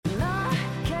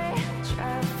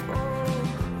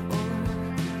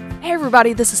Hey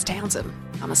everybody, this is Townsend.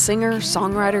 I'm a singer,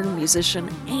 songwriter, musician,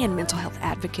 and mental health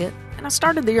advocate, and I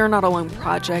started the You're Not Alone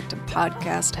project and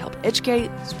podcast to help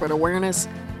educate, spread awareness,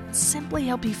 and simply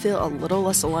help you feel a little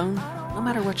less alone, no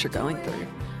matter what you're going through.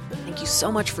 Thank you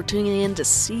so much for tuning in to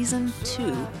Season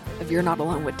 2 of You're Not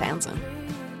Alone with Townsend.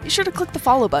 Be sure to click the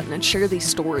follow button and share these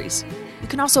stories. You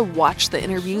can also watch the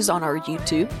interviews on our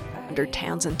YouTube under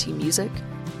Townsend T Music.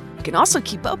 You can also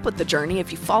keep up with the journey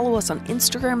if you follow us on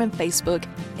Instagram and Facebook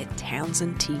at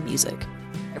Townsend T Music.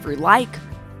 Every like,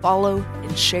 follow,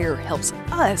 and share helps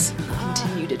us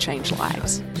continue to change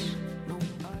lives.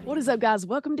 What is up, guys?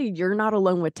 Welcome to You're Not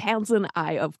Alone with Townsend.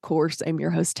 I, of course, am your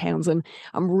host, Townsend.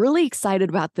 I'm really excited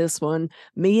about this one.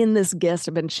 Me and this guest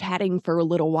have been chatting for a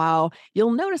little while.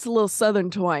 You'll notice a little Southern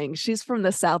twang. She's from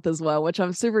the South as well, which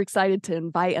I'm super excited to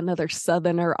invite another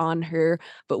Southerner on here.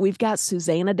 But we've got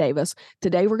Susanna Davis.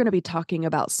 Today, we're going to be talking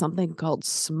about something called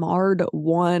Smard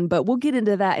 1, but we'll get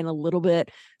into that in a little bit.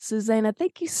 Susanna,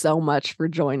 thank you so much for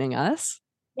joining us.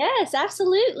 Yes,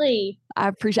 absolutely.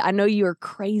 I know you are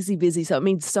crazy busy, so it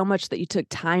means so much that you took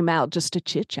time out just to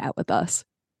chit chat with us.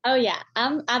 Oh yeah,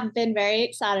 I've been very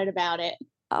excited about it.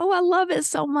 Oh, I love it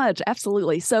so much.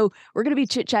 Absolutely. So we're going to be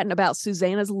chit chatting about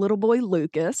Susanna's little boy,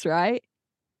 Lucas, right?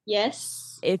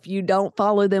 Yes. If you don't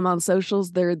follow them on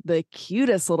socials, they're the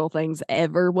cutest little things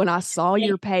ever. When I saw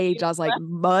your page, I was like,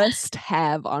 must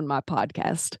have on my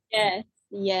podcast. Yes.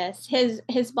 Yes.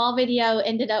 His ball video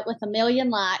ended up with 1 million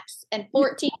likes and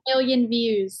 14 million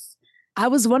views. I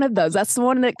was one of those. That's the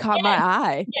one that caught my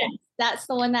eye. Yes. That's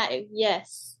the one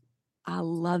yes. I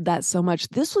love that so much.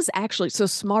 This was actually, so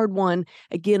Smard 1,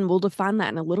 again, we'll define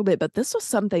that in a little bit, but this was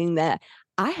something that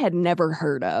I had never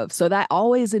heard of. So that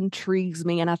always intrigues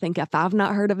me. And I think if I've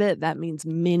not heard of it, that means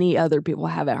many other people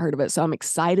haven't heard of it. So I'm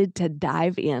excited to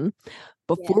dive in.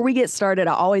 Before we get started,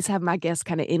 I always have my guests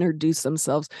kind of introduce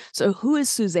themselves. So who is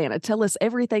Susanna? Tell us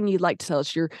everything you'd like to tell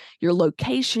us, your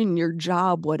location, your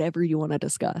job, whatever you want to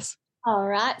discuss. All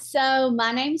right. So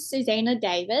my name's Susanna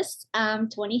Davis. I'm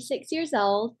 26 years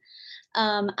old.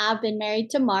 I've been married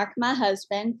to Mark, my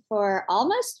husband, for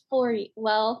almost 4 years.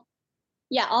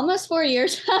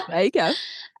 There you go.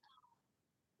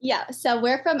 Yeah, so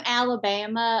we're from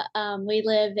Alabama. We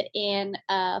live in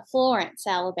Florence,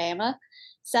 Alabama.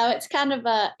 So it's kind of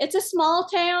it's a small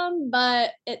town, but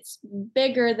it's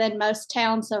bigger than most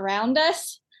towns around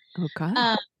us.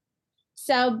 Okay.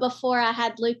 So before I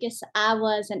had Lucas, I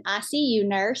was an ICU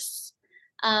nurse.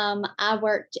 I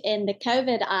worked in the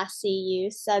COVID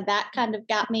ICU, so that kind of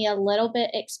got me a little bit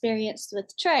experienced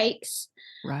with trachs.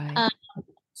 Right.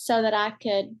 So that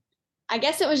I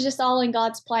guess it was just all in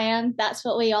God's plan. That's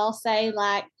what we all say.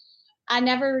 Like, I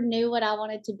never knew what I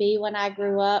wanted to be when I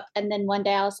grew up. And then one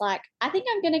day I was like, I think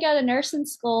I'm going to go to nursing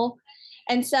school.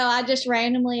 And so I just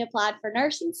randomly applied for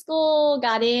nursing school,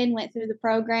 got in, went through the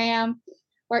program,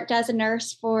 worked as a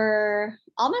nurse for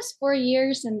almost 4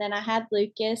 years. And then I had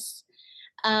Lucas,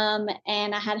 and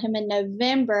I had him in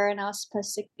November, and I was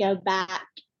supposed to go back.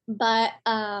 But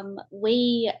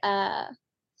we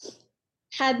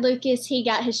had Lucas, he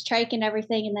got his trach and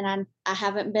everything, and then I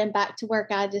haven't been back to work.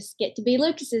 I just get to be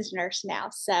Lucas's nurse now.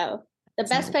 So the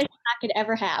best patient I could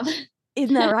ever have.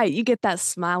 Isn't that right? You get that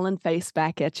smiling face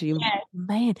back at you. Yes.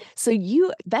 Man. So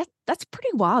that's pretty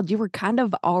wild. You were kind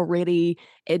of already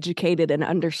educated and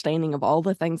understanding of all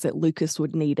the things that Lucas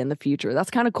would need in the future.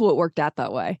 That's kind of cool. It worked out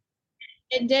that way.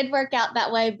 It did work out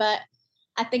that way, but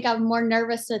I think I'm more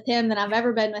nervous with him than I've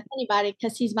ever been with anybody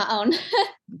because he's my own.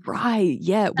 Right.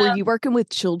 Yeah. Were you working with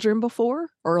children before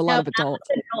or a lot of adults?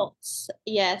 I was adults.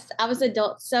 Yes, I was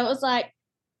adults. So it was like,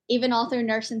 even all through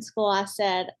nursing school, I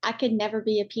said, I could never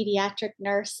be a pediatric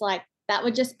nurse. Like, that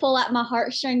would just pull at my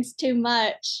heartstrings too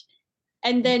much.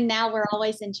 And then now we're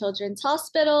always in children's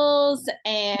hospitals,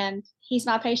 and he's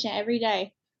my patient every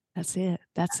day. That's it.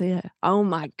 That's it. Oh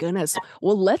my goodness.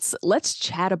 Well, let's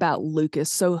chat about Lucas.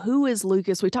 So who is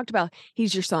Lucas? We talked about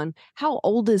he's your son. How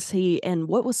old is he, and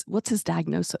what's his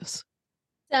diagnosis?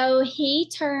 So he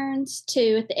turns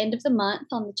 2 at the end of the month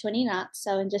on the 29th.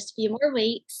 So in just a few more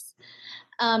weeks.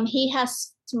 He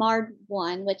has Smard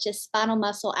 1, which is spinal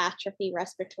muscle atrophy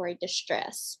respiratory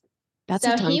distress. That's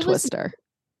a tongue twister.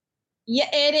 Yeah,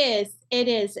 it is. It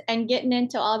is. And getting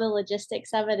into all the logistics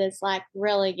of it is like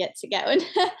really gets it going.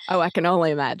 Oh, I can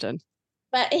only imagine.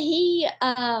 But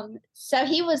so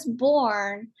he was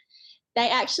born, they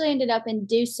actually ended up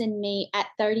inducing me at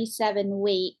 37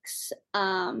 weeks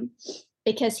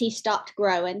because he stopped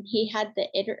growing. He had the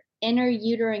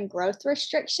intrauterine growth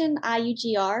restriction,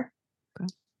 IUGR.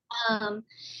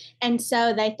 And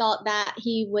so they thought that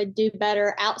he would do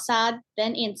better outside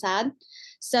than inside.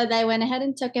 So they went ahead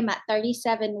and took him at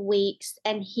 37 weeks,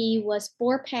 and he was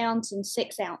 4 pounds and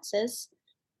 6 ounces.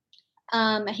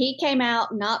 He came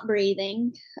out not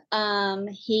breathing.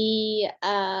 He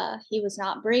was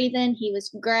not breathing. He was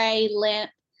gray,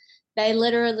 limp. They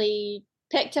literally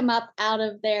picked him up out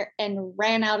of there and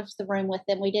ran out of the room with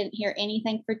him. We didn't hear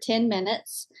anything for 10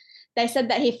 minutes. They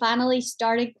said that he finally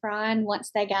started crying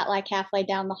once they got like halfway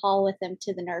down the hall with him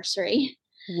to the nursery.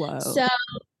 Whoa. So,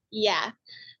 yeah.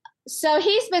 So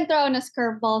he's been throwing us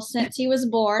curveballs since he was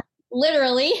born,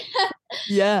 literally.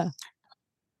 Yeah.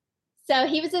 So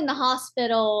he was in the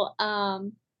hospital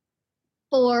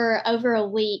for over a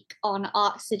week on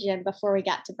oxygen before we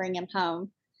got to bring him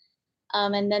home.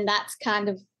 And then that's kind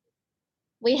of,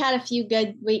 we had a few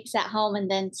good weeks at home, and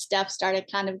then stuff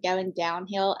started kind of going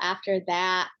downhill after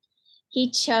that. He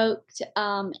choked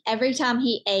every time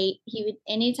he ate.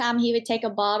 Anytime he would take a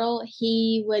bottle,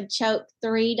 he would choke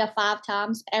 3 to 5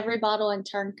 times every bottle and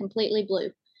turn completely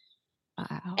blue.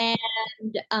 Wow.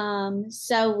 And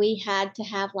so we had to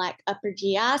have like upper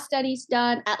GI studies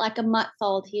done at like a month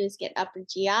old. He was getting upper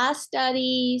GI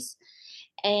studies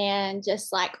and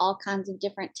just like all kinds of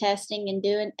different testing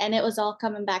and it was all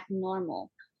coming back normal.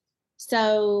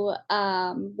 So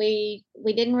we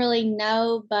didn't really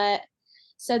know, but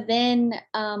so then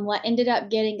what ended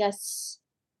up getting us,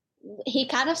 he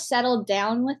kind of settled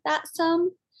down with that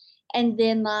some, and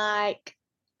then like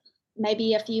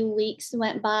maybe a few weeks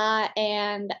went by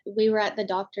and we were at the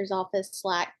doctor's office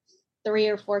like 3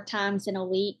 or 4 times in a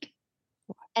week.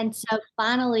 And so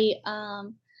finally,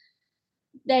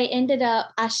 they ended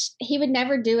up, he would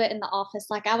never do it in the office.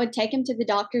 Like I would take him to the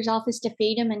doctor's office to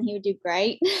feed him and he would do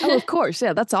great. Oh, of course.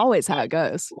 Yeah, that's always how it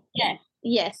goes.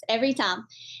 Yes, every time.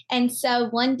 And so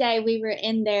one day we were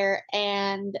in there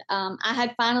and I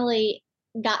had finally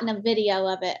gotten a video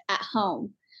of it at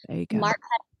home. There you go. Mark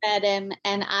had fed him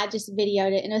and I just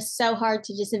videoed it. And it was so hard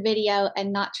to just video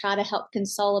and not try to help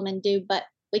console him and do, but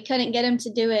we couldn't get him to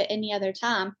do it any other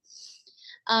time.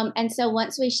 And so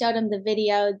once we showed him the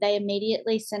video, they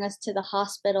immediately sent us to the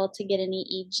hospital to get an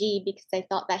EEG because they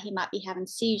thought that he might be having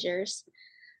seizures.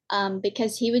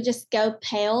 Because he would just go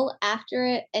pale after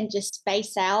it and just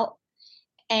space out,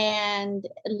 and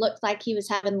it looked like he was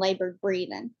having labored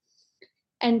breathing.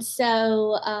 And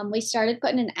so we started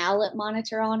putting an outlet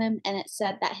monitor on him, and it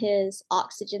said that his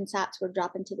oxygen sats were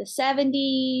dropping to the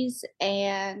 70s.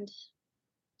 And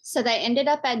so they ended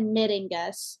up admitting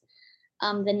us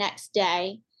the next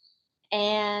day.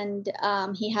 And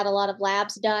he had a lot of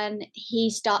labs done. He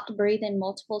stopped breathing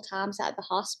multiple times at the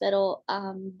hospital,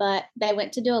 but they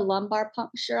went to do a lumbar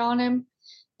puncture on him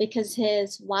because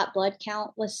his white blood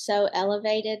count was so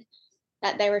elevated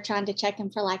that they were trying to check him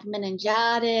for like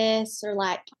meningitis or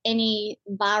like any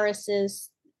viruses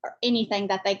or anything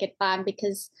that they could find,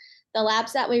 because the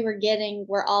labs that we were getting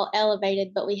were all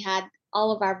elevated, but we had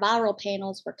all of our viral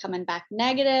panels were coming back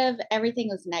negative. Everything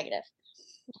was negative.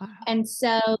 Wow. And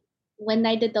so when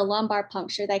they did the lumbar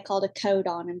puncture, they called a code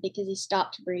on him because he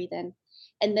stopped breathing.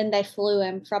 And then they flew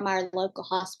him from our local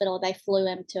hospital. They flew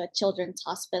him to a children's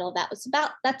hospital that's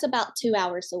about 2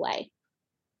 hours away.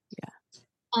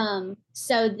 Yeah.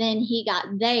 So then he got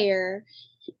there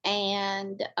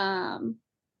and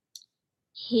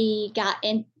he got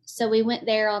in. So we went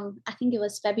there on, I think it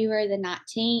was February the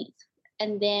 19th.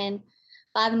 And then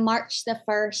by March the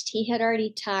 1st, he had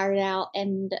already tired out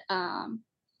and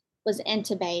was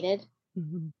intubated.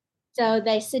 Mm-hmm. So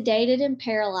they sedated and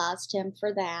paralyzed him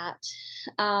for that.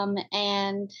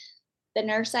 And the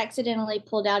nurse accidentally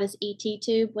pulled out his ET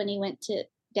tube when he went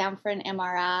down for an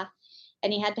MRI,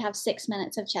 and he had to have 6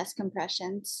 minutes of chest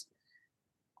compressions.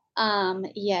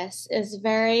 Yes, it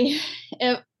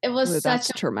was it was such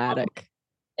traumatic.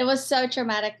 It was so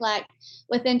traumatic. Like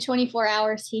within 12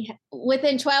 hours, he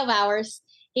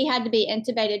had to be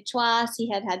intubated twice. He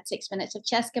had 6 minutes of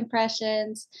chest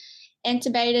compressions,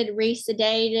 intubated,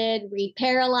 re-sedated,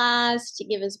 re-paralyzed to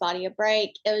give his body a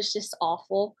break. It was just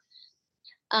awful.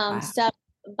 Wow. So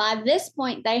by this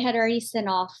point, they had already sent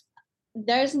off,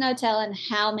 there's no telling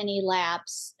how many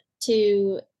labs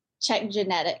to check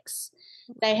genetics.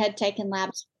 They had taken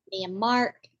labs from me and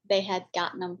Mark. They had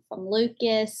gotten them from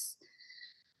Lucas.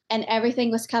 And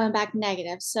everything was coming back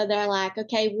negative. So they're like,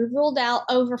 okay, we've ruled out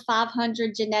over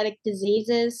 500 genetic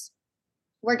diseases.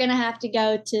 We're going to have to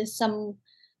go to some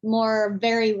more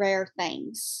very rare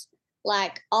things.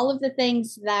 Like all of the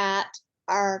things that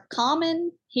are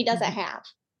common, he doesn't have.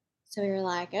 So we were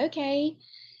like, okay.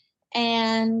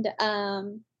 And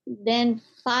then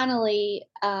finally,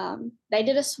 they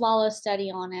did a swallow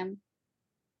study on him.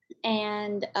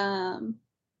 And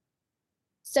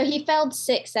so he failed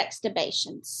 6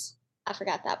 extubations. I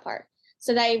forgot that part.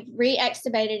 So they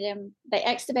re-extubated him. They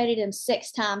extubated him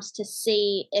 6 times to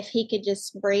see if he could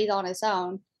just breathe on his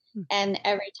own. And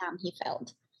every time he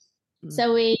failed.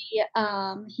 So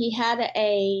he had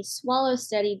a swallow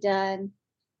study done,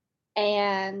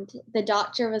 and the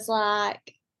doctor was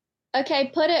like,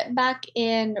 okay, put it back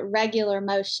in regular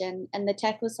motion. And the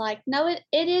tech was like, no, it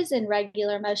is in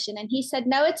regular motion. And he said,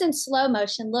 no, it's in slow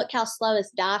motion. Look how slow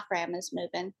his diaphragm is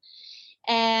moving.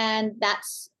 And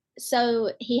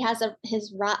so he has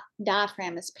his right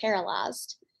diaphragm is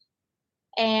paralyzed.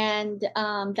 And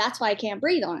that's why he can't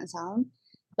breathe on his own.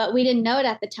 But we didn't know it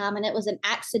at the time. And it was an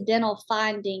accidental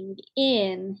finding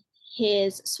in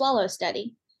his swallow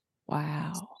study.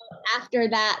 Wow. So after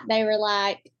that, they were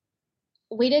like,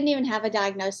 we didn't even have a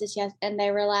diagnosis yet. And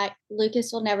they were like,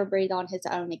 Lucas will never breathe on his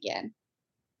own again.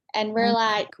 And we're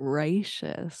like,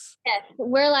 gracious. Yes.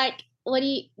 We're like, what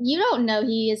you don't know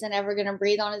he isn't ever going to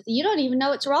breathe on his, you don't even know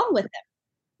what's wrong with him.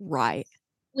 Right.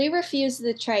 We refused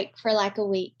the trach for like a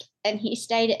week, and he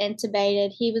stayed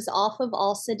intubated. He was off of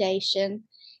all sedation,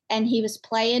 and he was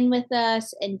playing with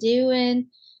us and doing,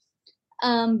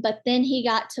 but then he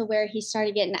got to where he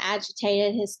started getting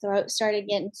agitated. His throat started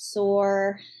getting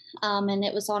sore. And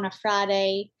it was on a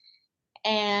Friday,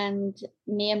 and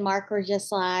me and Mark were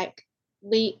just like,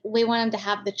 we want him to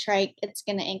have the trach. It's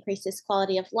going to increase his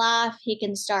quality of life. He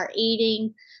can start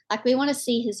eating. Like, we want to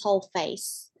see his whole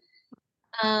face.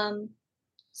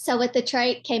 So with the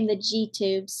trach came the G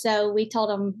tube. So we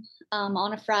told him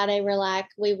on a Friday, we're like,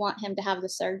 we want him to have the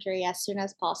surgery as soon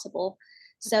as possible.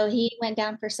 So he went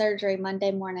down for surgery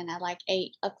Monday morning at like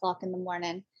 8:00 in the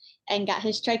morning, and got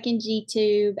his trach and G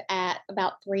tube at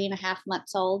about 3.5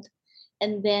 months old.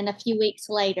 And then a few weeks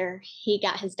later, he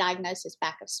got his diagnosis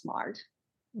back of Smard.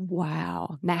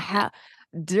 Wow. Now,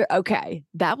 okay,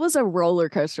 that was a roller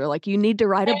coaster. Like, you need to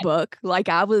write a book. Like,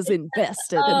 I was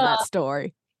invested in that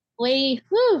story.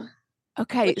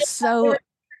 Okay, so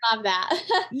that.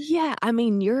 yeah, I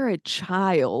mean, you're a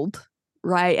child,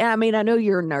 right? And I mean, I know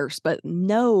you're a nurse, but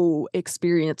no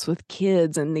experience with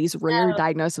kids and these rare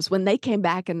diagnoses. When they came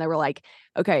back and they were like,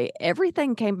 okay,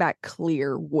 everything came back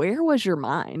clear, where was your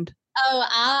mind? Oh,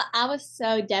 I was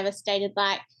so devastated.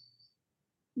 Like,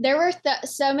 there were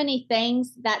so many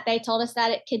things that they told us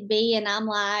that it could be, and I'm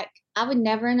like, I would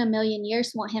never in a million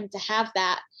years want him to have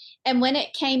that. And when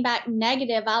it came back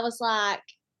negative, I was like,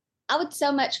 I would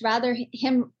so much rather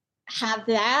him have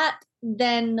that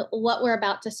than what we're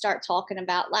about to start talking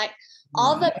about. Like,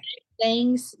 all the big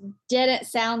things didn't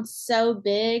sound so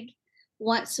big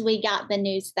once we got the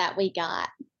news that we got.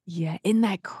 Yeah, isn't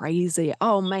that crazy?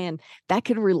 Oh man, that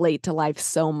could relate to life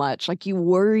so much. Like, you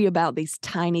worry about these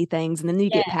tiny things and then you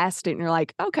get past it and you're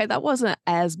like, okay, that wasn't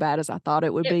as bad as I thought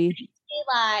it would be. Makes me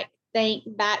like think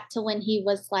back to when he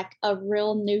was like a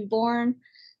real newborn,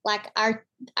 like our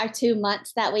 2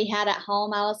 months that we had at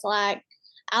home. I was like,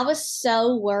 I was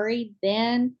so worried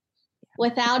then,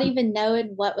 without even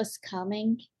knowing what was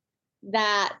coming,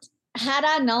 that had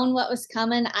I known what was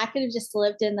coming, I could have just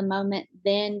lived in the moment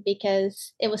then,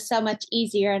 because it was so much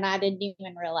easier and I didn't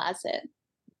even realize it.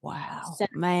 Wow,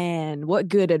 man, what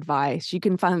good advice. You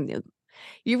can find,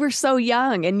 you were so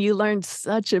young and you learned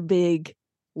such a big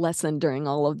lesson during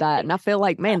all of that. And I feel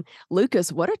like, man,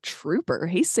 Lucas, what a trooper.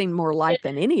 He's seen more life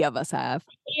than any of us have.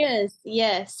 He is.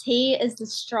 Yes. He is the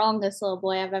strongest little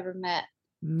boy I've ever met.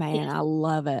 Man, I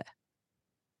love it.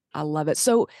 I love it.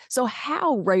 So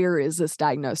how rare is this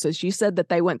diagnosis? You said that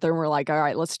they went through and were like, all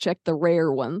right, let's check the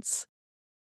rare ones.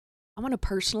 I want to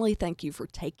personally thank you for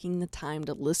taking the time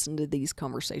to listen to these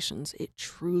conversations. It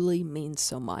truly means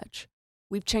so much.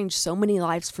 We've changed so many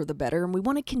lives for the better, and we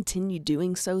want to continue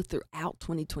doing so throughout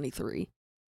 2023.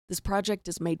 This project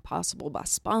is made possible by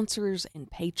sponsors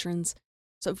and patrons.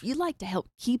 So if you'd like to help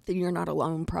keep the You're Not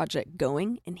Alone project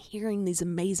going and hearing these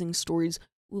amazing stories,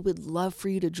 we would love for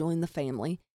you to join the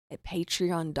family at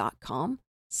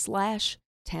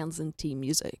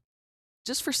patreon.com/TownsendTMusic.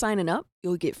 Just for signing up,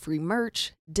 you'll get free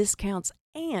merch, discounts,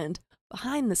 and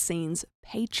behind-the-scenes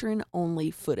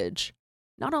patron-only footage.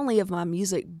 Not only of my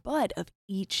music, but of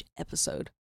each episode.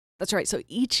 That's right, so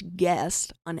each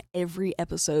guest on every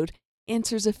episode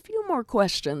answers a few more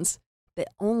questions that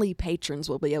only patrons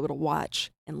will be able to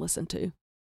watch and listen to.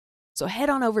 So head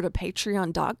on over to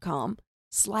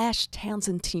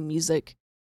patreon.com/TownsendTMusic,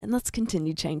 and let's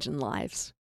continue changing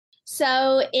lives.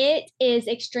 So it is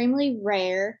extremely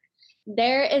rare.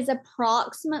 There is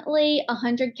approximately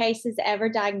 100 cases ever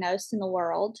diagnosed in the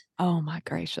world. Oh my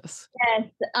gracious. Yes.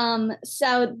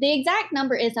 So the exact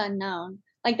number is unknown.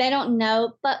 Like, they don't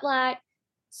know, but like,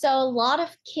 so a lot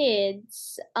of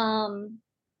kids,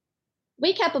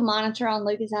 we kept a monitor on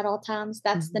Lucas at all times.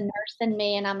 That's the nurse in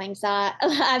me, and I'm anxiety.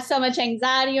 I have so much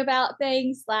anxiety about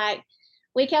things. Like,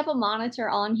 we kept a monitor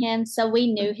on him, so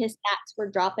we knew his stats were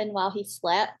dropping while he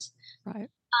slept. Right.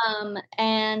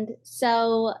 And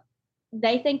so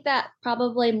they think that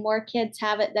probably more kids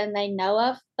have it than they know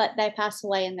of, but they pass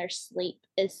away in their sleep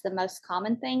is the most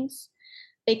common things,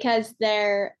 because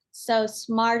they're so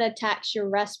Smard attacks your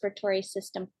respiratory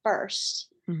system first,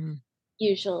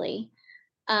 usually.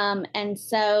 And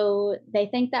so they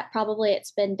think that probably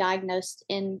it's been diagnosed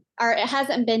or it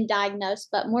hasn't been diagnosed,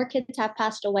 but more kids have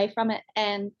passed away from it.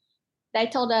 And they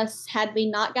told us, had we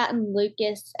not gotten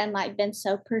Lucas and like been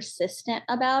so persistent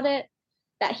about it,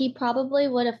 that he probably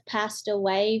would have passed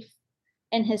away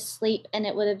in his sleep, and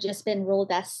it would have just been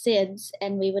ruled as SIDS,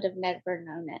 and we would have never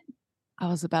known it. I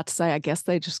was about to say, I guess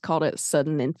they just called it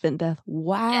sudden infant death.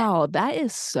 Wow, that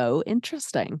is so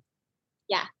interesting.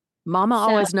 Yeah. Mama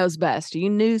always knows best. You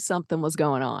knew something was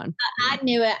going on. I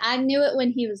knew it. I knew it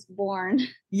when he was born.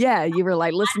 Yeah, you were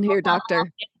like, listen here,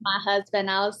 doctor. My husband,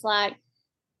 I was like,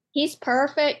 he's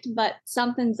perfect, but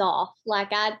something's off.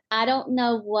 Like, I don't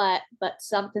know what, but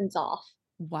something's off.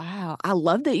 Wow. I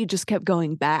love that you just kept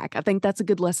going back. I think that's a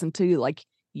good lesson too. Like,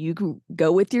 you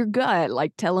go with your gut,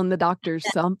 like telling the doctor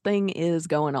something is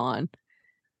going on.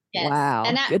 Yes. Wow.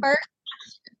 And at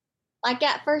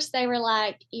first they were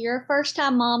like, you're a first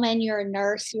time mom and you're a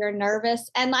nurse, you're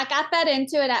nervous. And like, I fed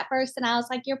into it at first, and I was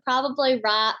like, you're probably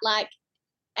right. Like,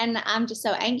 and I'm just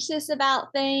so anxious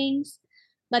about things.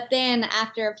 But then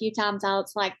after a few times, I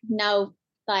was like, no,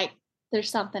 like, there's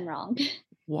something wrong.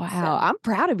 Wow. So, I'm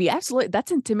proud of you. Absolutely.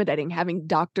 That's intimidating, having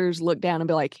doctors look down and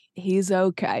be like, he's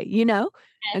okay, you know?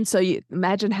 Yes. And so you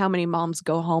imagine how many moms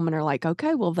go home and are like,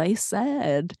 okay, well, they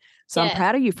said. So I'm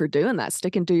proud of you for doing that,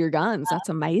 sticking to your guns. That's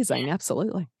amazing.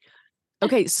 Absolutely.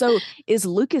 Okay, so is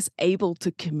Lucas able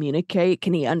to communicate?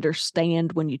 Can he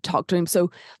understand when you talk to him?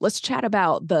 So let's chat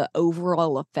about the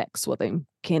overall effects with him.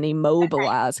 Can he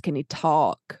mobilize? Okay. Can he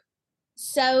talk?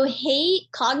 So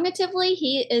cognitively,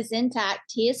 he is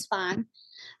intact. He is fine.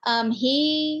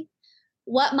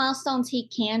 What milestones he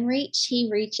can reach, he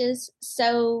reaches.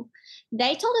 So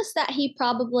they told us that he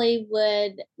probably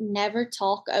would never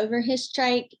talk over his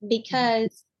trach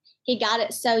because he got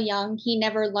it so young. He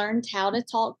never learned how to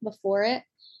talk before it.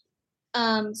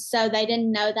 So they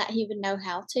didn't know that he would know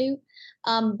how to.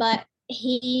 But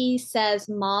he says,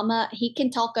 Mama, he can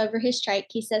talk over his trach.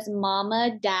 He says,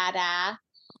 Mama, Dada.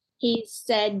 He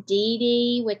said, Dee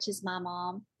Dee, which is my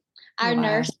mom. Our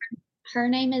nurse, her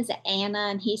name is Anna,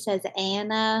 and he says,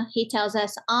 Anna. He tells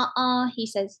us, He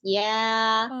says,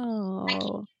 yeah. Oh. I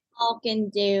can talk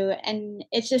and do. And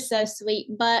it's just so sweet.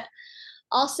 But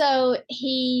also,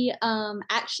 he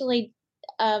actually,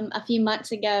 a few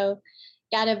months ago,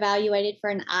 got evaluated for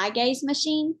an eye gaze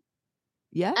machine.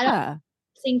 Yeah. I don't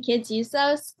seen kids use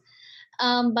those.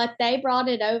 But they brought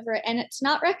it over, and it's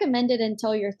not recommended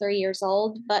until you're 3 years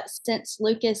old. But since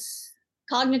Lucas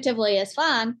cognitively is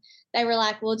fine, they were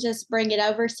like, we'll just bring it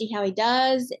over, see how he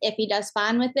does. If he does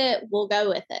fine with it, we'll go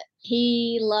with it.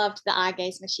 He loved the eye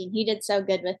gaze machine. He did so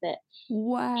good with it.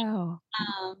 Wow.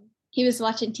 He was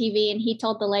watching TV, and he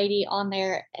told the lady on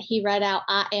there, he read out,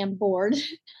 I am bored.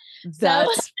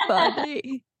 That's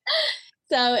funny.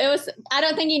 So it was, I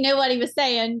don't think he knew what he was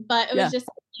saying, but it was just,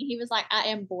 he was like, I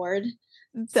am bored.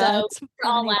 That's so we're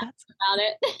all laughing about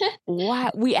it.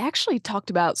 Wow. We actually talked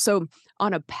about, so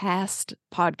on a past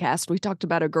podcast, we talked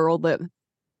about a girl that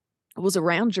was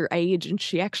around your age, and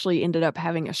she actually ended up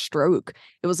having a stroke.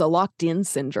 It was a locked-in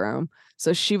syndrome.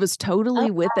 So she was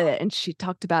totally with it. And she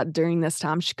talked about during this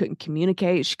time, she couldn't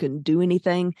communicate. She couldn't do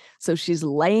anything. So she's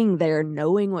laying there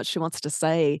knowing what she wants to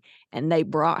say. And they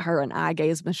brought her an eye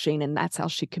gaze machine, and that's how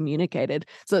she communicated.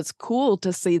 So it's cool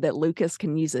to see that Lucas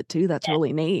can use it too. That's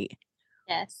really neat.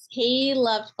 Yes, he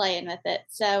loved playing with it.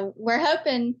 So we're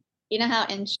hoping, you know how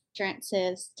insurance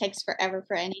takes forever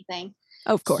for anything.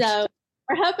 Of course. So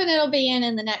we're hoping it'll be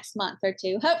in the next month or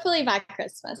two, hopefully by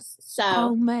Christmas. So,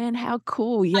 oh man, how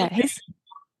cool. Yeah. He's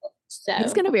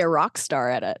going to be a rock star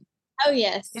at it. Oh,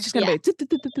 yes. He's just going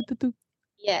to be.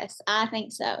 Yes, I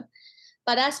think so.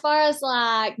 But as far as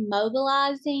like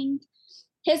mobilizing,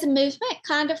 his movement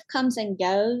kind of comes and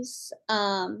goes.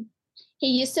 He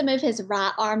used to move his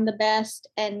right arm the best,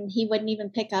 and he wouldn't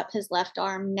even pick up his left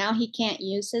arm. Now he can't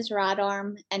use his right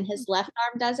arm, and his left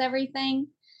arm does everything.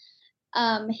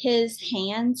 His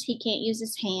hands, he can't use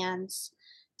his hands.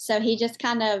 So he just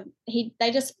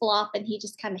they just flop, and he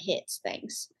just kind of hits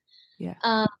things.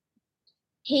 Yeah.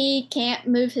 He can't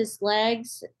move his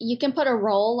legs. You can put a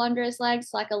roll under his legs,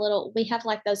 we have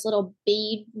like those little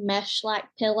bead mesh like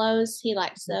pillows. He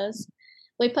likes those.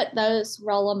 we put those,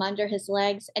 roll them under his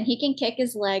legs, and he can kick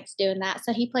his legs doing that.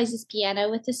 So he plays his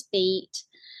piano with his feet.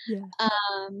 Yeah.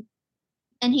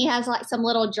 And he has like some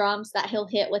little drums that he'll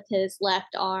hit with his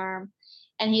left arm.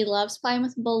 And he loves playing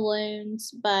with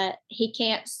balloons, but he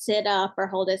can't sit up or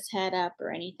hold his head up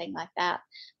or anything like that.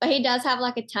 But he does have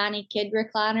like a tiny kid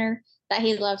recliner that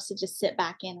he loves to just sit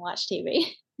back in and watch TV.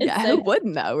 Yeah, So, who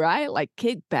wouldn't know, right? Like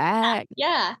kick back,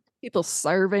 yeah. people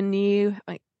serving you.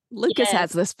 Like Lucas Yes.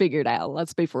 has this figured out.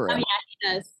 Let's be for real. Oh, yeah, he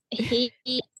does.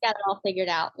 He's got it all figured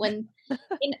out.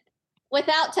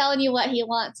 Without telling you what he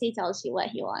wants, he tells you what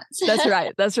he wants. That's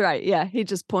right. That's right. Yeah. He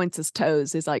just points his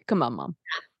toes. He's like, come on, Mom.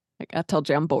 Like, I told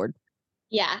you I'm bored.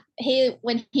 Yeah. He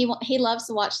loves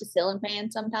to watch the ceiling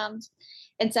fan sometimes.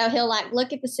 And so he'll like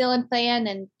look at the ceiling fan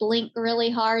and blink really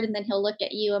hard, and then he'll look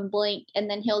at you and blink, and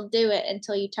then he'll do it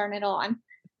until you turn it on.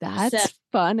 That's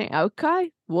funny.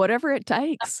 Okay. Whatever it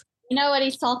takes. You know what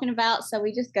he's talking about, so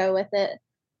we just go with it.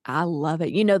 I love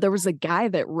it. You know, there was a guy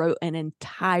that wrote an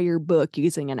entire book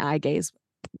using an eye gaze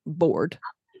board.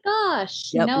 Oh my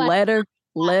gosh. Yep. No,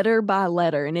 letter by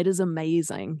letter. And it is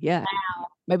amazing. Yeah. wow.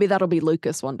 Maybe that'll be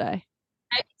Lucas one day.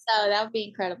 Maybe so. That would be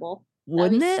incredible.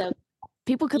 Wouldn't it?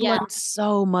 People could learn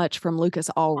so much from Lucas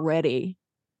already.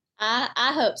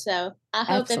 I hope so. I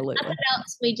hope Absolutely. If nothing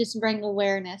else, we just bring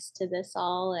awareness to this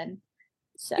all. And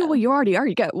so. Yeah, well, you already are.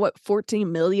 You got what,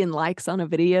 14 million likes on a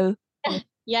video?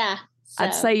 Yeah. So.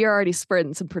 I'd say you're already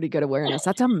spreading some pretty good awareness.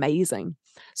 That's amazing.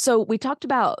 So we talked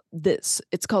about this.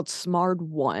 It's called Smard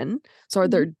 1. So are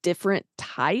there different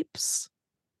types?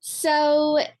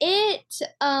 So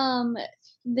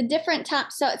the different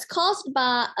types, so it's caused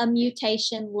by a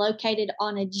mutation located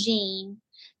on a gene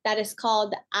that is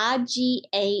called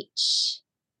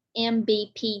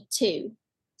IGHMBP2.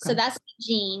 So that's the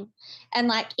gene. And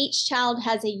like each child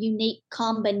has a unique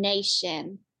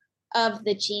combination of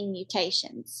the gene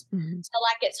mutations. So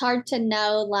like it's hard to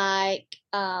know, like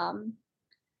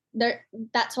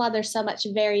that's why there's so much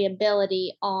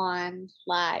variability on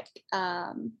like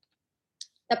the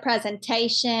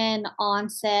presentation,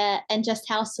 onset, and just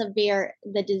how severe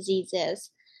the disease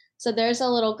is. So there's a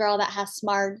little girl that has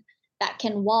Smard that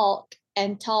can walk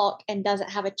and talk and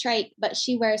doesn't have a trach, but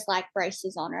she wears like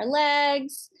braces on her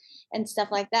legs and stuff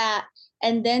like that.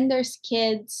 And then there's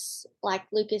kids like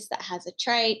Lucas that has a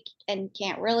trach and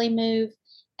can't really move.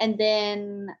 And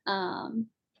then,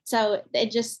 so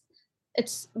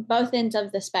it's both ends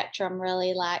of the spectrum,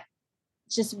 really, like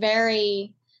just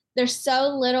there's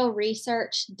so little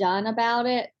research done about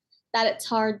it that it's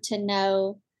hard to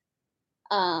know.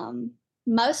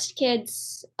 Most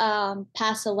kids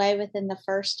pass away within the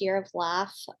first year of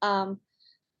life,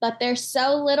 but there's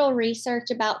so little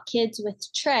research about kids with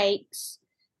trachs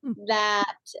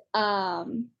that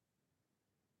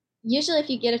usually if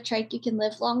you get a trach, you can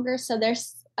live longer. So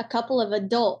there's a couple of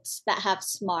adults that have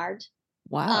Smard.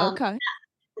 Wow, okay.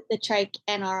 The trach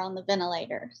and are on the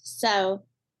ventilator. So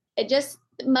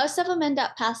most of them end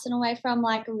up passing away from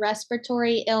like a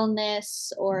respiratory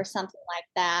illness or something like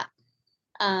that.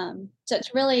 So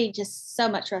it's really just so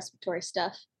much respiratory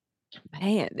stuff.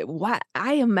 Man,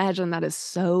 I imagine that is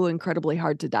so incredibly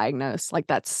hard to diagnose. Like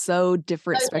that's so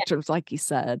different spectrums, like you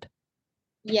said.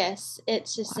 Yes,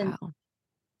 it's just wow.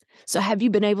 So have you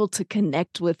been able to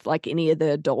connect with like any of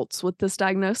the adults with this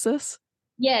diagnosis?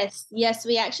 Yes,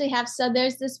 we actually have. So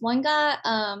there's this one guy,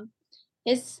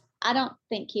 I don't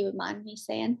think he would mind me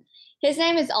saying his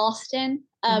name is Austin,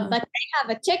 but they have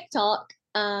a TikTok,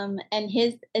 and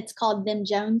it's called Them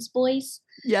Jones Boys.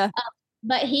 Yeah.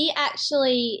 But he has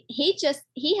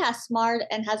Smard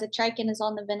and has a trach and is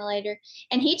on the ventilator,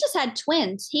 and he just had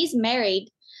twins. He's married,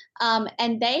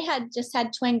 and they had just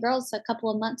had twin girls a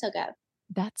couple of months ago.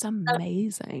 That's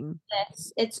amazing.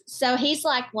 Yes, so he's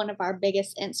like one of our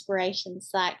biggest inspirations.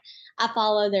 Like I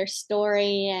follow their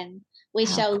story, and we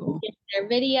show their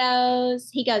videos.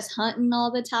 He goes hunting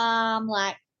all the time.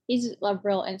 Like he's a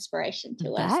real inspiration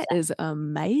to us. That is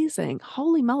amazing.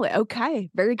 Holy moly. Okay.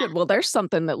 Very good. Well, there's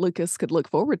something that Lucas could look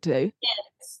forward to.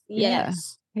 Yes. Yeah.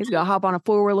 He's going to hop on a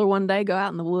 4-wheeler one day, go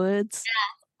out in the woods.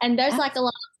 Yeah. And there's like a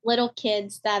lot of little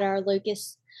kids that are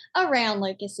around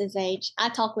Lucas's age. I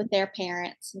talk with their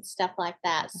parents and stuff like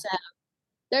that. So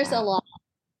there's a lot.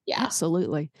 Yeah.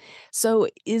 Absolutely. So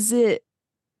is it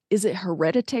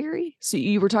hereditary? So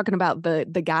you were talking about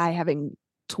the guy having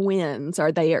twins.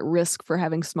 Are they at risk for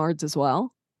having Smards as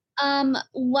well?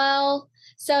 Well,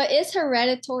 so it is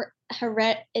hereditary.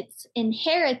 It's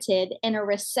inherited in a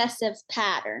recessive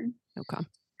pattern. Okay.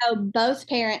 So both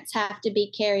parents have to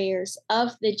be carriers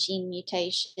of the gene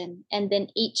mutation, and then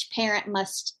each parent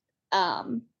must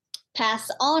pass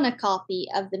on a copy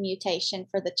of the mutation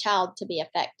for the child to be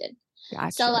affected.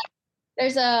 Gotcha. So like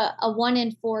there's a 1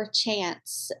 in 4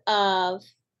 chance of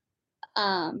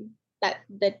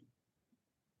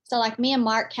so like me and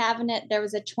Mark having it, there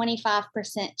was a 25%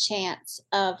 chance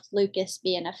of Lucas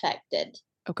being affected.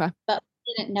 Okay. But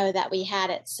we didn't know that we had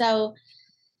it. So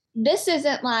this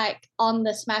isn't like on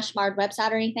the Smard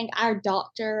website or anything. Our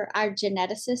doctor, our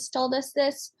geneticist told us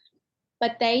this,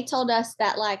 but they told us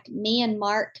that like me and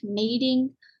Mark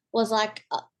meeting was like,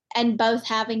 and both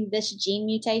having this gene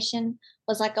mutation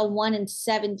was like a 1 in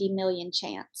 70 million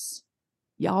chance.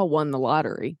 Y'all won the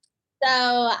lottery.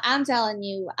 So I'm telling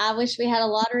you, I wish we had a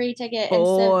lottery ticket.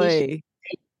 Boy.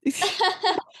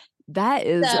 That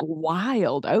is So,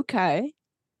 wild. Okay.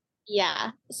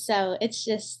 yeah. So it's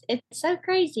so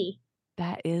crazy.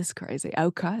 That is crazy.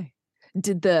 Okay.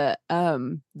 Did the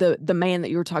man that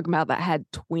you were talking about that had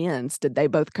twins, did they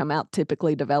both come out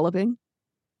typically developing?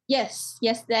 Yes,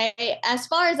 they, as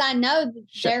far as I know,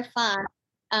 they're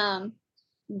fine.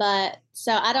 But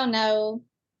so I don't know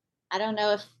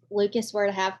if Lucas were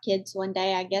to have kids one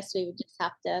day. I guess we would just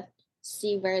have to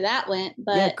see where that went.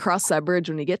 But yeah, cross that bridge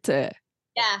when you get to it.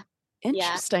 Yeah.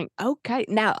 Interesting. Yeah. Okay.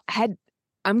 Now,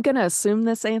 I'm gonna assume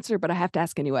this answer, but I have to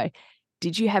ask anyway.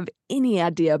 Did you have any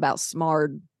idea about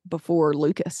Smard before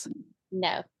Lucas?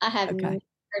 No, I have never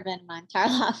been in my entire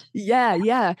life.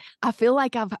 Yeah. I feel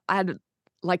like I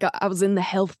was in the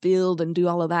health field and do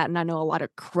all of that, and I know a lot of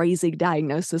crazy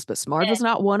diagnosis, but Smard was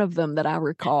not one of them that I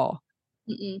recall.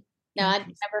 Mm-mm. No, I'd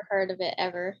never heard of it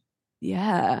ever.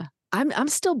 Yeah. I'm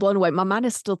still blown away. My mind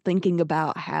is still thinking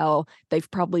about how they've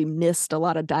probably missed a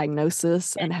lot of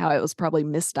diagnosis and how it was probably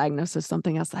misdiagnosis,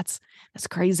 something else. That's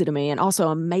crazy to me. And also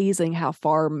amazing how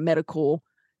far medical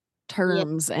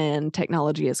terms and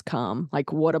technology has come.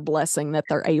 Like, what a blessing that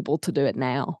they're able to do it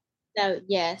now. So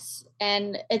yes.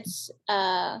 And it's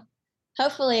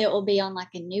hopefully it will be on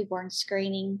like a newborn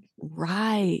screening.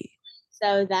 Right.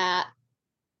 So that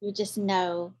you just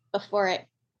know before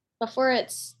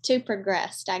it's too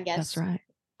progressed, I guess. That's right.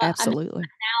 Absolutely.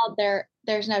 Now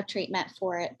there's no treatment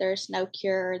for it. There's no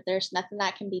cure. There's nothing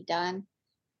that can be done.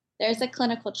 There's a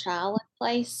clinical trial in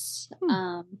place.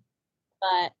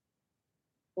 But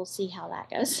we'll see how that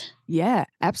goes. Yeah,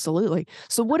 absolutely.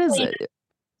 So what is it?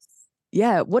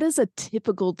 Yeah, what does a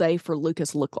typical day for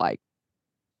Lucas look like?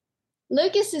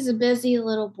 Lucas is a busy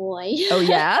little boy. Oh,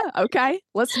 yeah? Okay.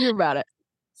 Let's hear about it.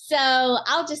 So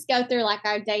I'll just go through like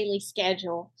our daily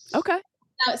schedule. Okay.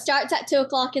 So it starts at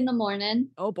 2:00 in the morning.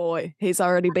 Oh boy, he's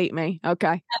already beat me.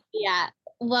 Okay. Yeah.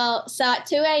 Well, so at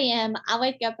 2 a.m., I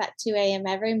wake up at 2 a.m.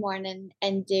 every morning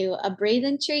and do a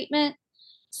breathing treatment.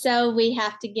 So we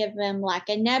have to give him like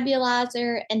a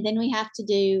nebulizer, and then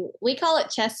we call it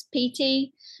chest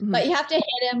PT, but you have to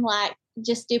hit him like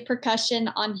just do percussion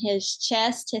on his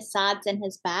chest, his sides, and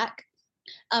his back.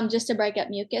 Just to break up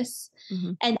mucus.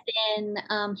 And then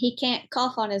he can't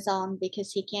cough on his own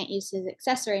because he can't use his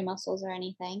accessory muscles or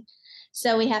anything.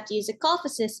 So we have to use a cough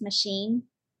assist machine.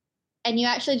 And you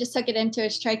actually just hook it into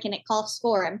his trach and it coughs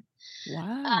for him.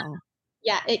 Wow.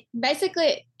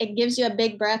 It gives you a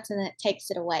big breath and then it takes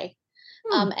it away.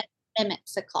 And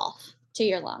mimics a cough to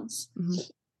your lungs.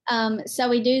 So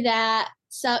we do that,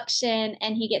 suction,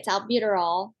 and he gets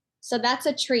albuterol. So that's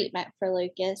a treatment for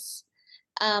Lucas.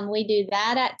 We do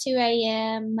that at 2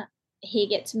 a.m. He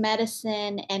gets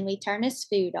medicine and we turn his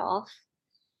food off.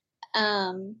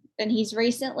 And he's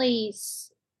recently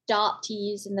stopped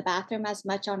using the bathroom as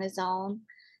much on his own.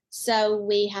 So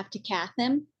we have to cath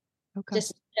him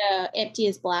just to empty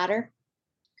his bladder.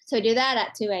 So we do that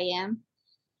at 2 a.m.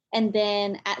 And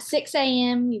then at 6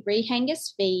 a.m., you rehang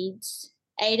his feeds.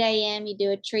 8 a.m., you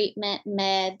do a treatment,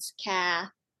 meds,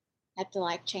 cath. Have to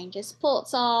like change his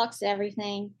pulse ox,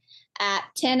 everything. At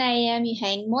 10 a.m., you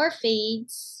hang more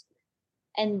feeds.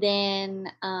 And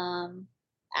then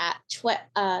at 2,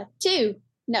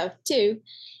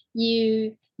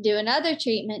 you do another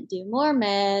treatment, do more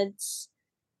meds,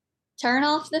 turn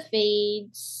off the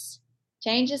feeds,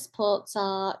 change his pulse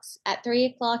ox. At 3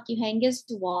 o'clock, you hang his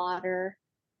water.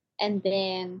 And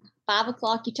then 5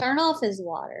 o'clock, you turn off his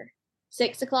water.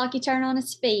 6 o'clock, you turn on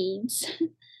his feeds.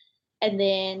 And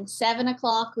then 7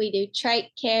 o'clock, we do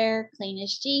trach care, clean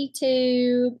his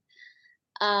G-tube.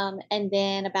 And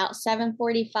then about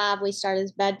 7:45, we start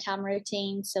his bedtime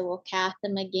routine. So we'll cath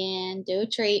him again, do a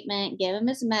treatment, give him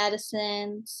his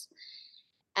medicines.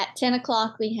 At 10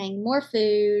 o'clock, we hang more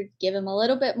food, give him a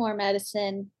little bit more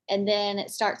medicine, and then it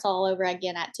starts all over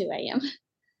again at 2 a.m.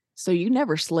 So you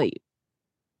never sleep?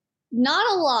 Not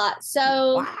a lot.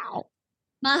 So wow.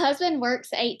 My husband works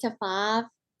 8 to 5.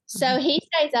 So he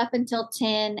stays up until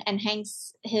 10 and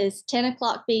hangs his 10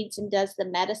 o'clock feeds and does the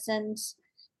medicines.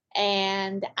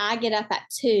 And I get up at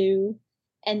 2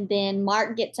 And then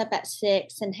Mark gets up at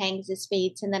 6 and hangs his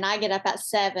feet. And then I get up at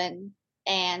 7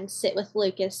 and sit with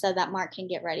Lucas so that Mark can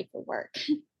get ready for work.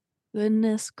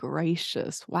 Goodness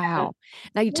gracious. Wow.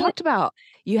 Now you Yeah. talked about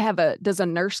does a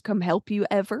nurse come help you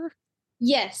ever?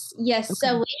 Yes. Okay.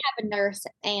 So we have a nurse,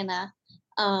 Anna.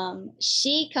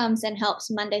 She comes and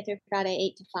helps Monday through Friday,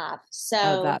 8 to 5. Oh,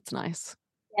 So that's nice.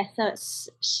 yeah, so it's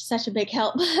such a big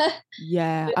help.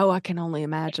 Yeah. Oh, I can only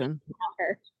imagine.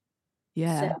 Her. So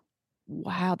Yeah.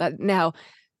 Wow. Now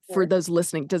for those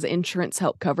listening, does insurance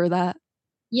help cover that?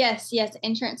 yes,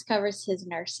 insurance covers his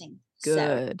nursing. So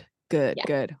Good. Good. yeah.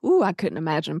 Good. Ooh, I couldn't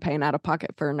imagine paying out of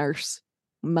pocket for a nurse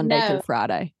Monday through No,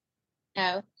 Friday.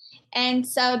 no. And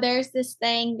so there's this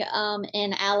thing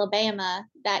in Alabama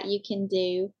that you can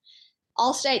do.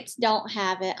 All states don't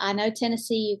have it. I know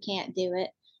Tennessee, you can't do it.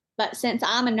 But since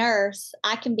I'm a nurse,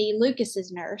 I can be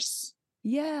Lucas's nurse. So,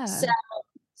 Yeah.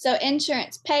 so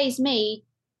insurance pays me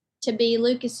to be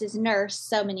Lucas's nurse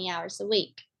so many hours a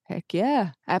week. Heck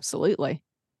yeah. Absolutely.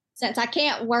 Since I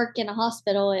can't work in a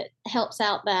hospital, it helps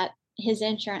out that his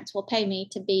insurance will pay me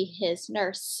to be his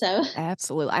nurse. So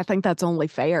Absolutely. I think that's only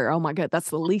fair. Oh my God. That's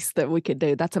the least that we could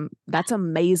do. That's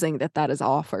amazing that is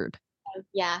offered.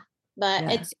 yeah, but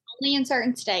Yeah. it's only in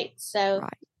certain states. So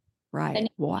Right. they Right. need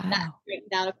that Wow.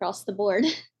 straightened out across the board.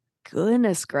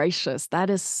 Goodness gracious. That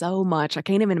is so much. I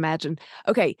can't even imagine.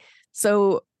 Okay.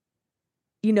 So,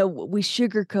 we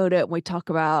sugarcoat it and we talk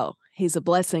about he's a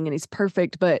blessing and he's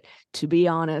perfect. But to be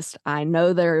honest, I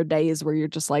know there are days where you're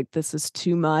just like, this is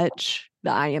too much,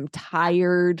 that I am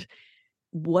tired.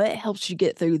 What helps you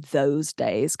get through those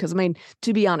days? Because, I mean,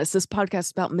 to be honest, this podcast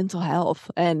is about mental health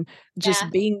and Yeah. just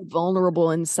being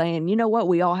vulnerable and saying, you know what,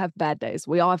 we all have bad days.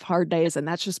 We all have hard days, and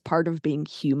that's just part of being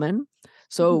human.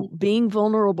 So being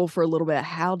vulnerable for a little bit,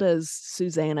 how does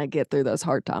Susanna get through those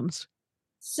hard times?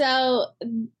 So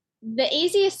the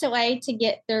easiest way to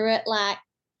get through it, like,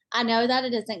 I know that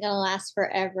it isn't going to last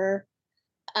forever.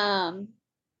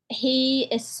 He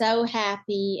is so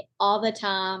happy all the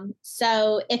time.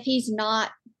 So if he's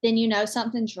not, then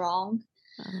something's wrong.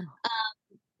 Oh,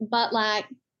 But like,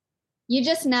 you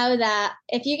just know that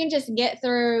if you can just get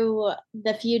through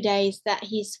the few days that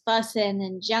he's fussing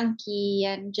and junky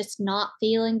and just not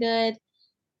feeling good,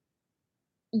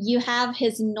 you have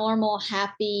his normal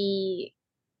happy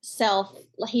self.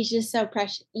 He's just so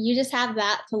precious. You just have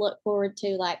that to look forward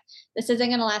to. Like, this isn't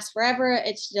going to last forever.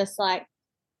 It's just like,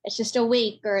 it's just a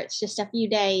week or it's just a few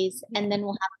days. And then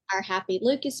we'll have our happy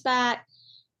Lucas back.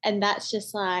 And that's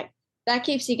just like, that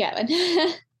keeps you going.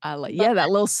 that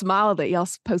little smile that y'all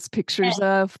post pictures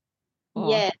of. Oh,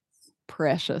 Yes.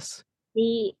 precious.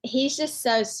 He's just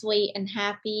so sweet and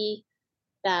happy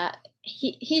that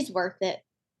he's worth it.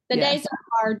 The days are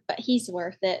hard, but he's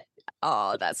worth it.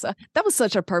 Oh, that was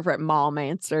such a perfect mom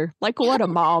answer. Like, what a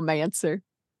mom answer.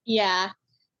 Yeah.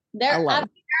 There are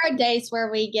days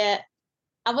where we get,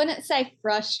 I wouldn't say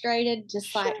frustrated,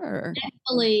 just like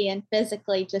mentally and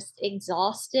physically just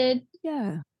exhausted.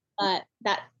 Yeah. But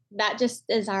that just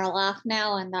is our life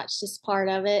now, and that's just part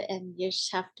of it, and you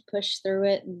just have to push through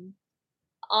it. And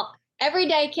every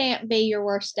day can't be your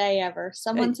worst day ever.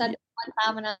 Someone said one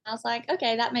time, and I was like,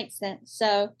 okay, that makes sense.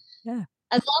 So yeah,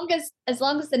 as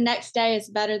long as the next day is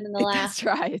better than the last.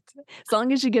 That's right. As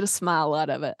long as you get a smile out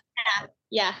of it.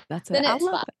 Yeah. That's it. Then I it's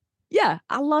love fun. it. Yeah,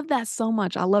 I love that so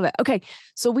much. I love it. Okay,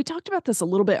 so we talked about this a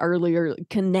little bit earlier,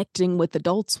 connecting with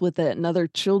adults with it and other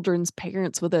children's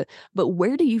parents with it. But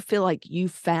where do you feel like you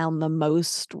found the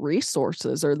most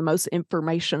resources or the most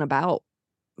information about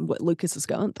what Lucas is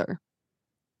going through?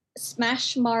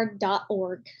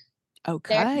 Smashmard.org.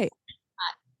 Okay.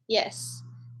 Yes.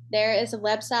 There is a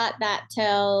website that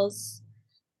tells,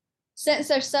 since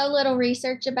there's so little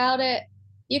research about it,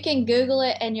 you can Google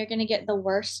it and you're going to get the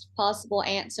worst possible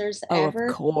answers ever.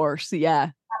 Of course. Yeah.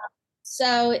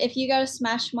 So if you go to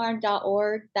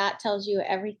smashmard.org, that tells you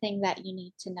everything that you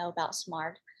need to know about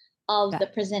Smard. All of the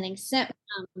presenting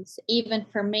symptoms, even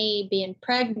for me being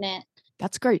pregnant.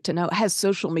 That's great to know. Has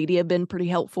social media been pretty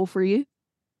helpful for you?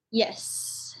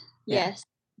 Yes. Yeah. Yes.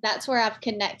 That's where I've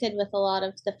connected with a lot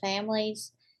of the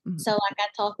families. Mm-hmm. So like, I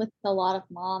talk with a lot of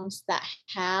moms that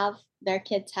have their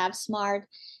kids have Smard,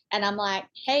 and I'm like,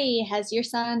 hey, has your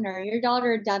son or your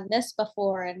daughter done this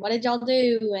before? And what did y'all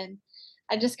do? And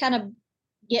I just kind of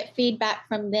get feedback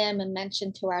from them and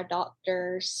mention to our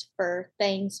doctors for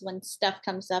things when stuff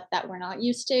comes up that we're not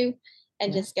used to,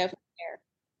 and just go from there.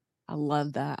 I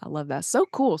love that. I love that. So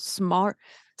cool.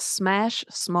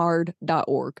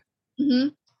 Smashsmard.org. Mm-hmm.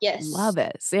 Yes. Love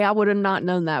it. See, I would have not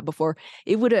known that before.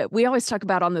 We always talk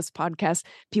about on this podcast,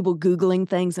 people Googling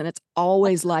things, and it's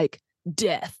always like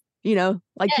death,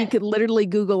 Like you Yes. could literally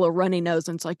Google a runny nose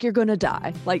and it's like, you're going to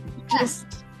die. Like just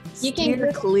You can steer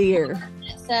Google clear.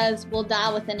 It says we'll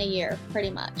die within a year, pretty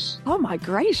much. Oh my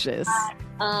gracious.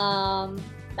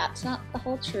 That's not the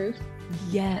whole truth.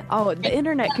 Yeah. Oh, the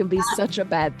internet can be such a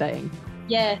bad thing.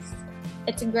 Yes.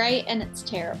 It's great and it's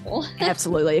terrible.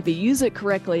 Absolutely. If you use it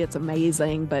correctly, it's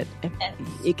amazing, but Yes.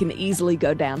 it can easily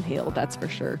go downhill. That's for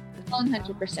sure.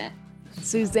 100%.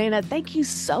 Susanna, thank you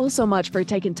so much for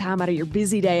taking time out of your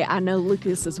busy day. I know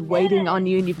Lucas is waiting on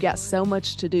you and you've got so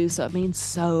much to do, so it means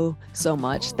so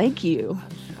much. Thank you.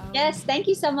 Yes, thank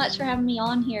you so much for having me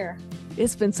on here.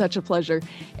 It's been such a pleasure.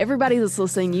 Everybody that's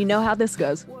listening, you know how this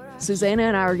goes. Susanna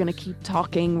and I are going to keep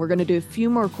talking. We're going to do a few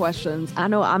more questions. I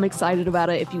know I'm excited about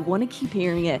it. If you want to keep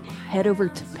hearing it, head over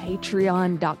to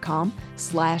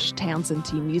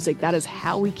patreon.com/TownsendTMusic. That is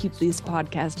how we keep these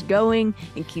podcasts going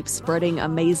and keep spreading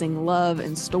amazing love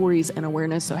and stories and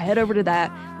awareness. So head over to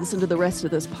that, listen to the rest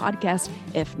of this podcast.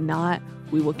 If not,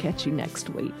 we will catch you next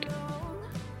week.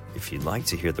 If you'd like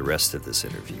to hear the rest of this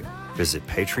interview, visit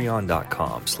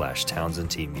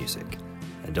patreon.com/TownsendTMusic.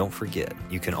 And don't forget,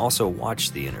 you can also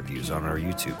watch the interviews on our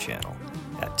YouTube channel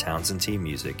at Townsend T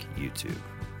Music YouTube.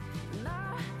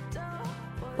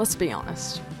 Let's be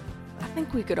honest. I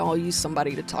think we could all use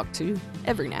somebody to talk to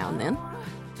every now and then.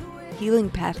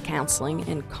 Healing Path Counseling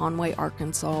in Conway,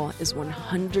 Arkansas is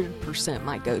 100%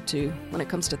 my go-to when it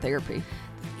comes to therapy.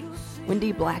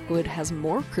 Wendy Blackwood has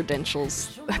more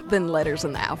credentials than letters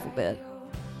in the alphabet.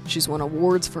 She's won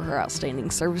awards for her outstanding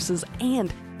services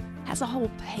and has a whole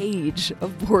page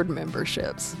of board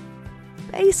memberships.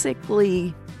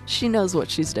 Basically, she knows what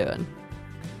she's doing.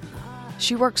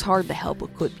 She works hard to help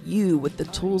equip you with the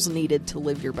tools needed to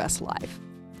live your best life.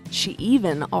 She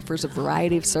even offers a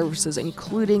variety of services,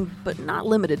 including, but not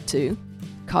limited to,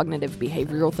 cognitive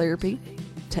behavioral therapy,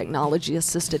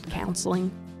 technology-assisted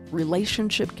counseling,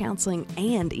 relationship counseling,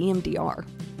 and EMDR.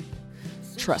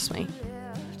 Trust me,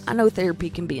 I know therapy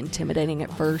can be intimidating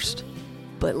at first,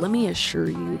 but let me assure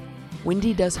you,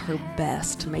 Wendy does her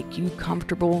best to make you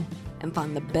comfortable and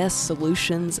find the best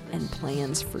solutions and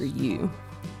plans for you.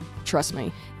 Trust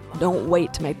me, don't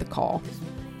wait to make the call.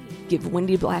 Give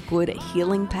Wendy Blackwood at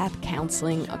Healing Path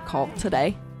Counseling a call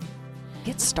today.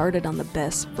 Get started on the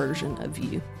best version of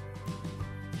you.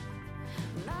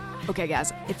 Okay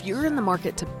guys, if you're in the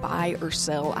market to buy or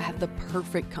sell, I have the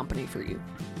perfect company for you.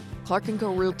 Clark &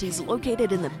 Co. Realty is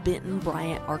located in the Benton,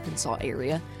 Bryant, Arkansas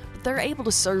area, but they're able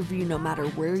to serve you no matter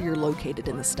where you're located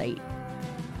in the state.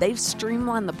 They've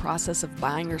streamlined the process of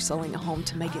buying or selling a home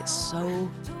to make it so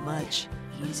much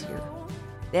easier.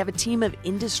 They have a team of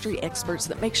industry experts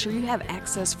that make sure you have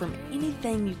access from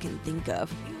anything you can think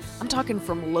of. I'm talking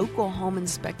from local home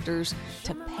inspectors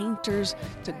to painters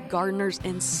to gardeners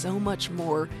and so much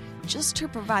more, just to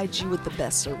provide you with the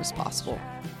best service possible.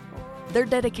 They're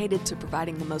dedicated to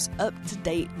providing the most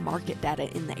up-to-date market data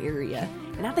in the area.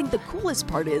 And I think the coolest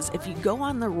part is if you go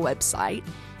on their website,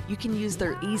 you can use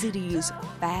their easy-to-use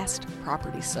fast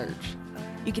property search.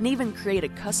 You can even create a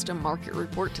custom market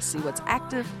report to see what's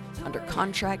active, under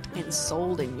contract, and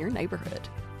sold in your neighborhood.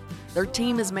 Their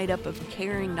team is made up of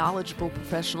caring, knowledgeable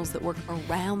professionals that work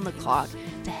around the clock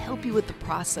to help you with the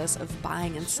process of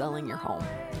buying and selling your home.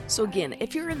 So again,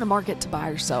 if you're in the market to buy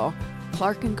or sell,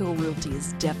 Clark & Co. Realty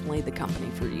is definitely the company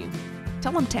for you.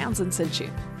 Tell them Townsend sent you.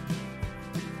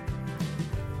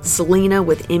 Selena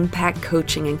with Impact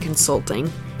Coaching and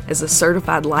Consulting is a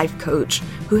certified life coach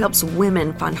who helps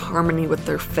women find harmony with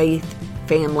their faith,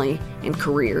 family, and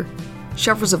career. She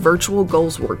offers a virtual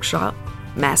goals workshop,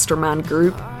 mastermind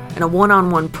group, and a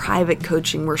one-on-one private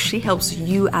coaching where she helps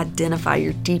you identify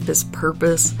your deepest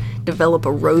purpose, develop a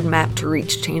roadmap to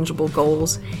reach tangible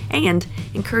goals, and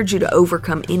encourage you to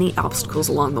overcome any obstacles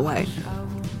along the way.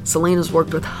 Selena's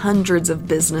worked with hundreds of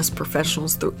business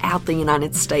professionals throughout the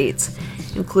United States,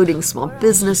 including small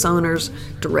business owners,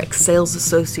 direct sales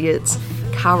associates,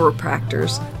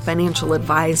 chiropractors, financial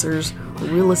advisors,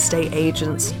 real estate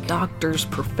agents, doctors,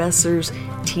 professors,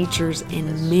 teachers,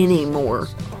 and many more.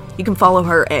 You can follow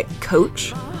her at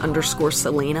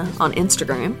coach_Selena on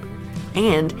Instagram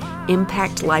and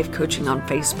Impact Life Coaching on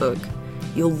Facebook.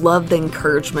 You'll love the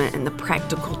encouragement and the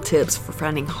practical tips for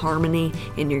finding harmony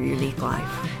in your unique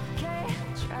life.